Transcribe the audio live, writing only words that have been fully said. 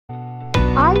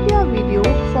Idea video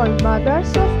for mothers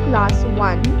of class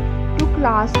 1 to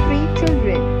class 3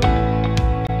 children.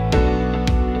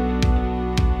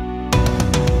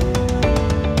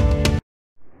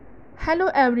 Hello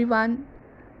everyone,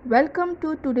 welcome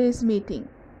to today's meeting.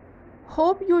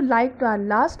 Hope you liked our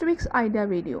last week's idea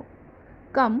video.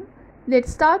 Come,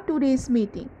 let's start today's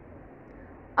meeting.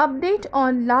 Update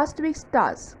on last week's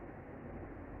task.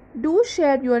 Do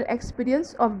share your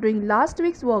experience of doing last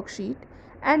week's worksheet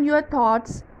and your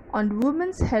thoughts on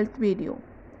women's health video.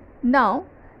 Now,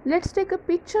 let's take a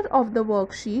picture of the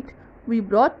worksheet we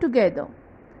brought together.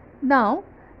 Now,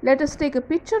 let us take a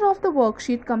picture of the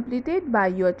worksheet completed by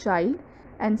your child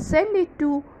and send it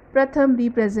to Pratham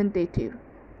representative.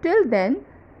 Till then,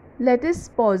 let us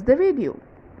pause the video.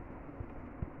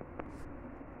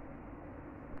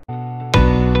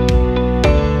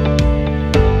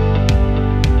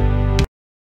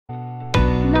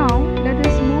 Now, let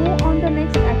us move on the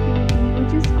next activity,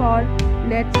 which is called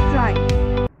Let's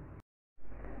Try.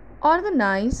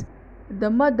 Organize the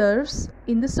mothers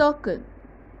in the circle.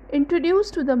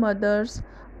 Introduce to the mothers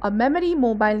a memory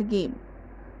mobile game.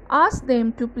 Ask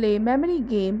them to play memory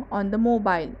game on the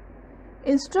mobile.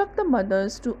 Instruct the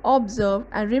mothers to observe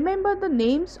and remember the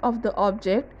names of the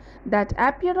object that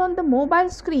appear on the mobile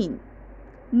screen.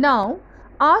 Now,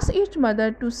 ask each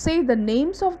mother to say the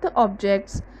names of the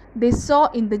objects they saw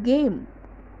in the game.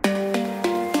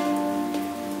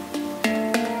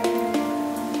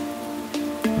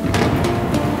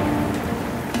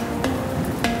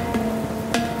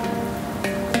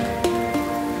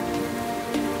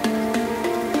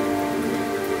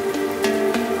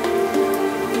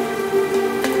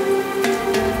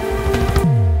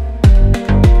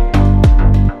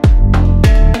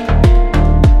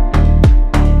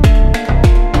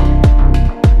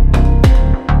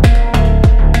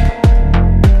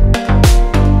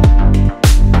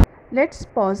 Let's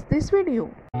pause this video.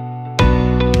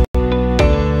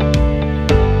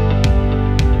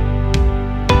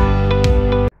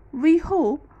 We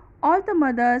hope all the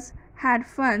mothers had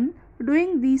fun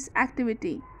doing this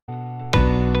activity.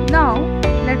 Now,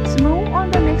 let's move on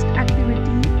the next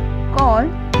activity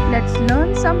called Let's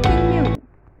Learn Something New.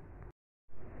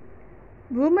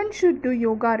 Women should do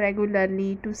yoga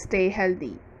regularly to stay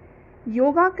healthy.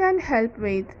 Yoga can help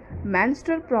with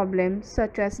menstrual problems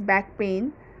such as back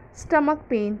pain, stomach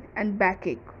pain and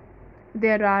backache.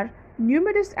 There are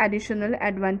numerous additional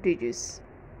advantages.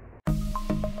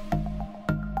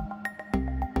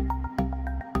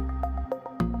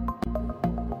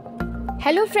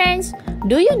 Hello friends,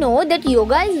 do you know that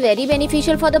yoga is very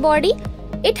beneficial for the body?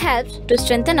 It helps to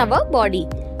strengthen our body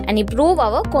and improve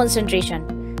our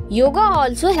concentration. Yoga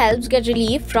also helps get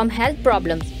relief from health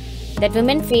problems that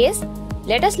women face.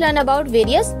 Let us learn about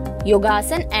various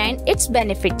yogasana and its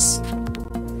benefits.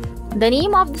 The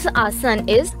name of this asana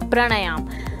is Pranayam.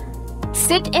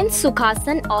 Sit in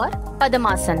Sukhasana or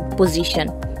Padmasana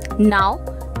position. Now,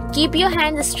 keep your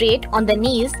hands straight on the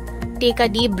knees. Take a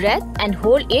deep breath and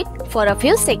hold it for a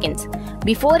few seconds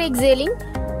before exhaling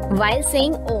while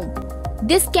saying Om.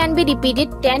 This can be repeated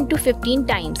 10 to 15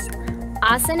 times.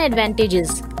 Asana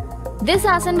advantages. This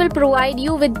asana will provide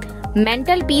you with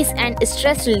mental peace and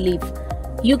stress relief.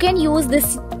 You can use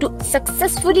this to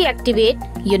successfully activate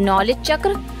your knowledge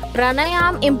chakra.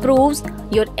 Pranayam improves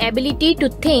your ability to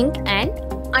think and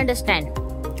understand.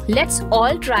 Let's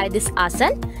all try this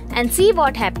asana and see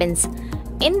what happens.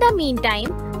 In the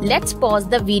meantime, let's pause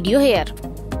the video here.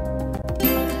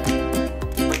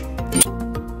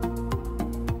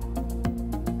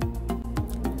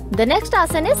 The next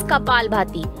asana is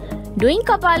Kapalbhati. Doing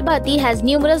Kapalbhati has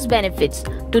numerous benefits.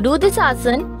 To do this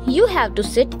asana, you have to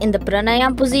sit in the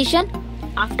pranayam position.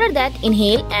 After that,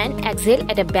 inhale and exhale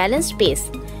at a balanced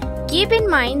pace. Keep in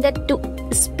mind that the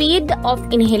speed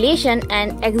of inhalation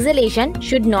and exhalation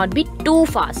should not be too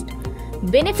fast.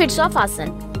 Benefits of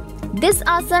asana. This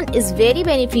asana is very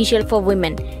beneficial for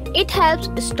women. It helps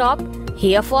stop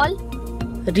hair fall,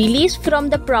 release from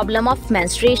the problem of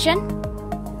menstruation.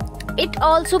 It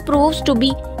also proves to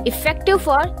be effective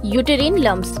for uterine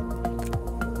lumps.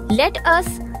 Let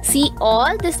us see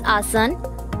all this asana.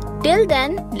 Till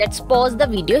then, let's pause the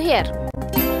video here.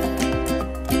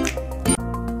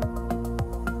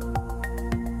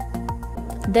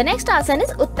 The next asana is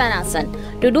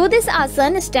Uttanasana. To do this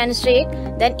asana, stand straight,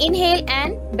 then inhale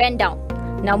and bend down.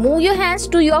 Now move your hands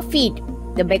to your feet,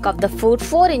 the back of the foot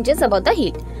 4 inches above the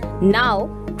heel. Now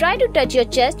try to touch your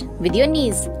chest with your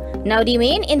knees. Now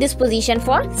remain in this position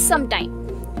for some time.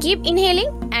 Keep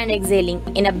inhaling and exhaling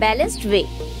in a balanced way.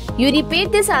 You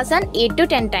repeat this asana 8 to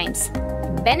 10 times.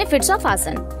 Benefits of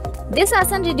asana. This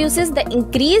asana reduces the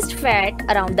increased fat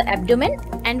around the abdomen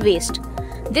and waist.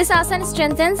 This asana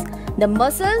strengthens the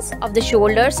muscles of the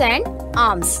shoulders and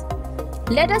arms.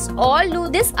 Let us all do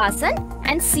this asana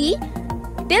and see.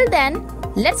 Till then,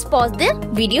 let's pause the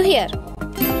video here.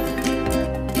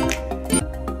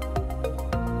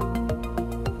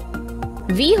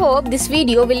 We hope this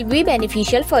video will be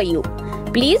beneficial for you.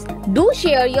 Please do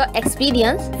share your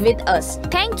experience with us.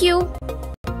 Thank you.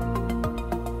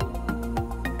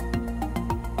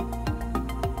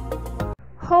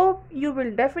 Hope you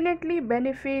will definitely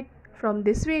benefit from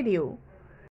this video.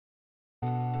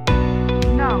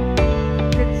 Now,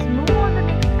 let's move on to the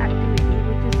next activity,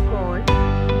 which is called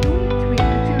Do It with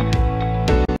the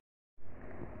Children.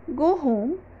 Go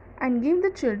home and give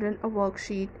the children a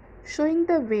worksheet showing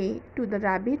the way to the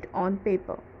rabbit on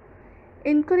paper.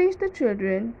 Encourage the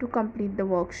children to complete the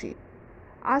worksheet,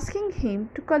 asking him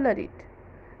to color it.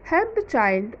 Help the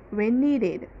child when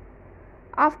needed.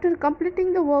 After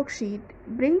completing the worksheet,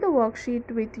 bring the worksheet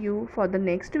with you for the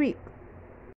next week.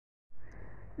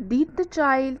 Did the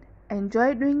child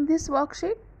enjoy doing this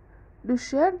worksheet? Do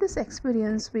share this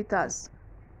experience with us.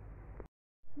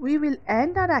 We will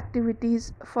end our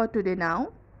activities for today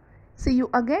now. See you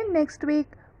again next week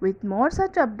with more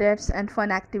such updates and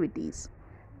fun activities.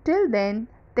 Till then,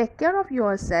 take care of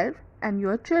yourself and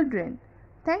your children.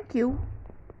 Thank you.